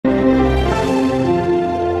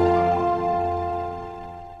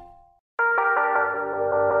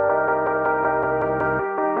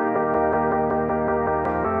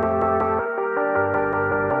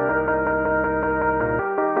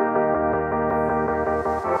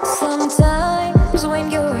Sometimes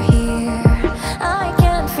when you're here, I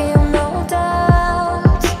can't feel no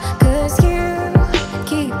doubts, 'cause you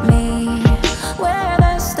keep me where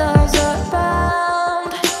the stars are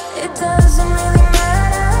bound. It doesn't really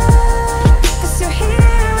matter, 'cause you're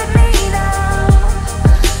here with me now.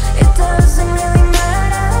 It doesn't really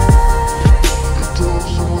matter.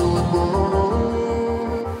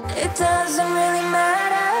 It doesn't really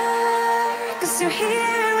matter, 'cause you're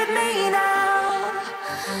here with me now.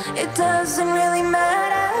 It doesn't really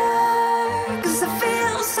matter, 'cause I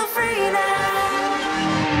feel so free now.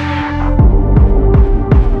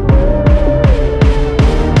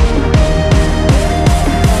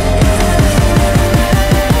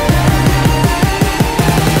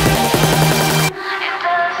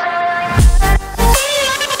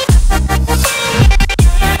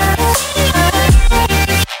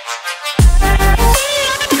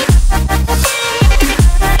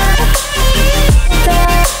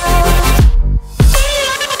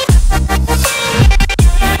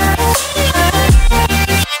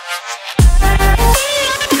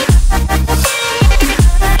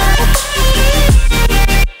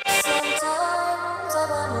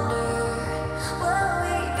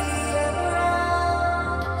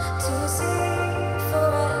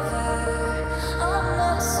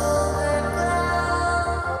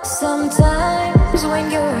 Sometimes when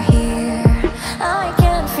you're here, I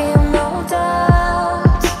can't feel no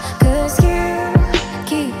doubts, 'cause you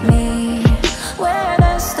keep me where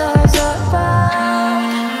the stars are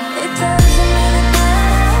bound. It doesn't really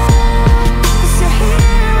matter, 'cause you're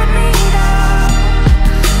here with me now.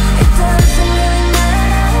 It doesn't really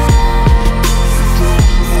matter.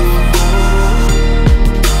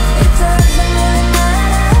 It doesn't really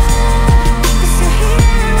matter, 'cause you're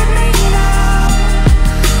here with me now.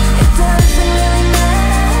 It doesn't really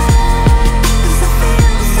matter, 'cause I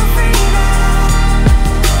feel so free now. It doesn't really matter.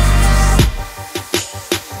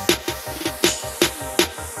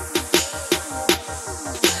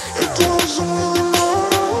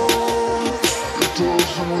 It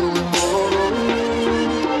doesn't really matter.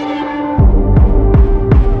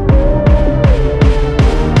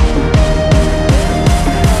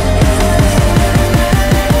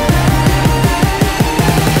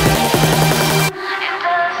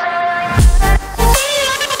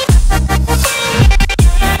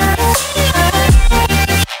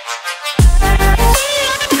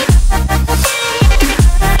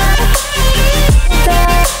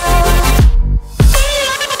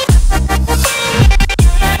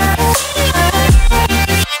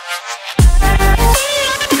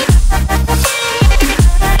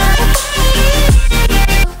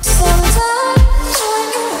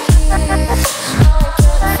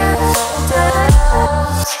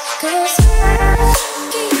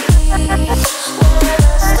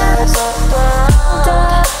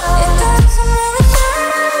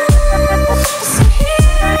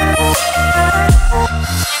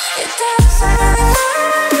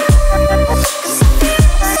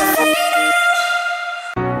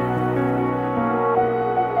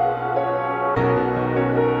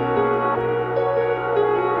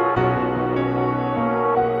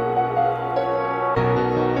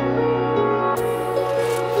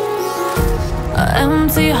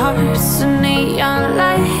 Empty hearts and neon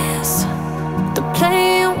lights, they're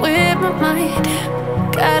playing with my mind.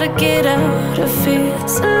 Gotta get out of here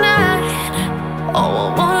tonight. Oh, I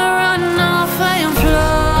wanna run off and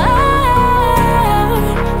fly,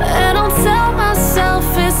 and I'll tell myself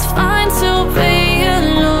it's fine to be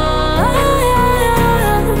alone,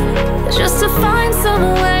 just to find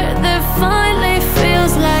somewhere that finally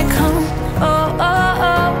feels like home. Oh, oh,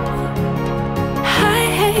 oh. I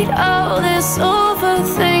hate all this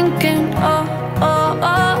overthinking. Oh, oh,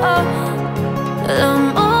 oh, oh. The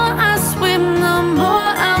more I swim, the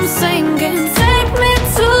more I'm sinking. Take me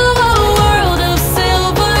to a world of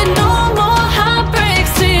silver, no more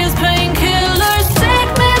heartbreaks, tears, painkillers.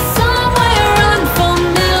 Take me somewhere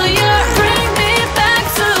unfamiliar, bring me back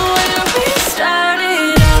to where we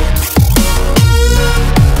started out.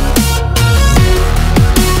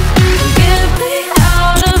 Get me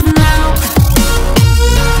out of now,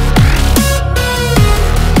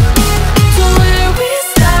 to where we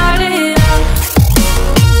started out.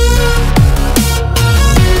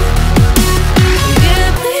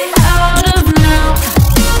 Get me out of now,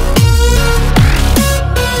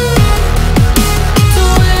 to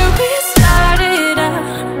where we started out.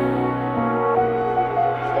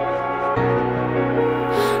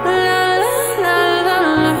 La la la la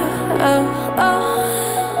la, oh, oh.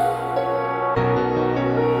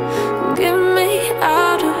 Get me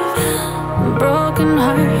out of broken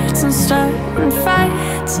hearts and starting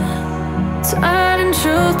fights, turning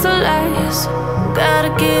truth to lies. Gotta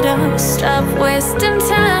get up, stop wasting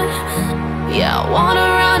time. Yeah, I wanna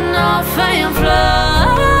run off and fly.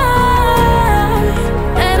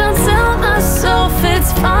 And I'll tell myself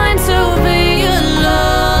it's fine to be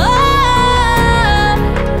alone,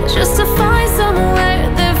 just to find somewhere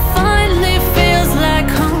that finally feels like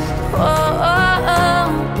home. Oh, oh, oh.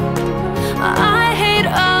 I hate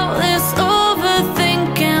all this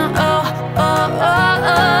overthinking. Oh, oh,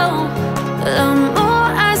 oh, oh. The more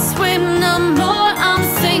I swim, the more I'm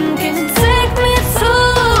sinking. Take me to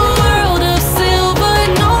a world of silver.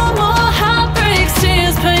 No more heartbreaks,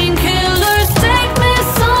 tears, painkillers. Take me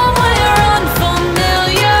somewhere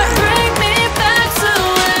unfamiliar. Bring me back to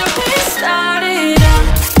where we started out.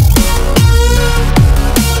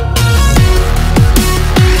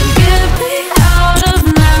 Get me out of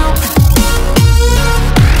now,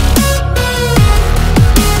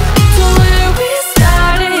 to where we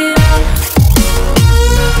started out.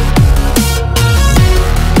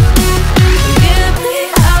 Get me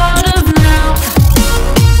out of now,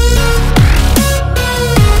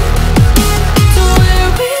 to where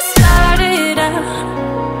we started out.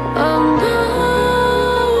 Oh no,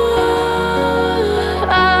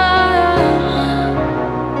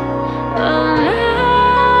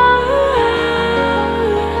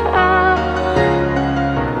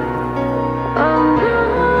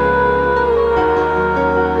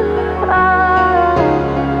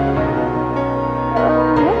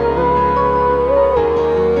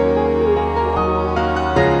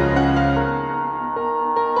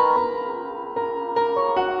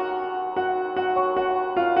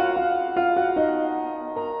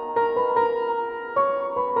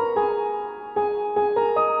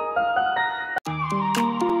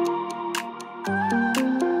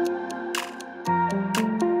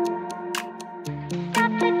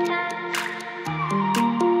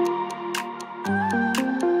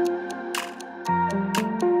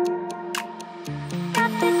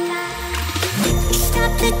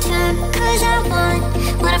 Stop the time, 'cause I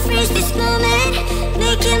wanna freeze this moment.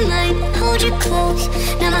 Make it mine, hold you close.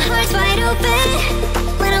 Now my heart's wide open.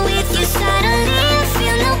 When I'm with you, suddenly I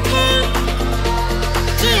feel no pain.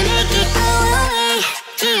 Do you make it go away?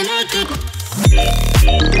 Do you make it?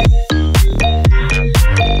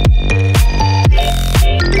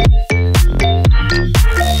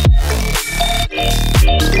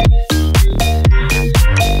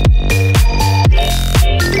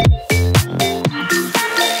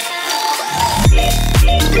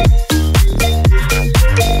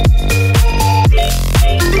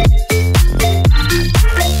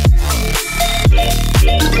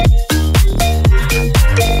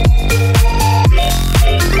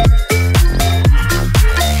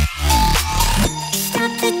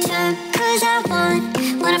 Stop the time, 'cause I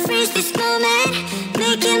wanna freeze this moment.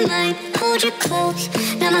 Make it mine, hold you close.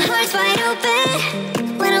 Now my heart's wide open.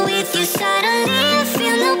 When I'm with you, suddenly I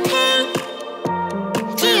feel no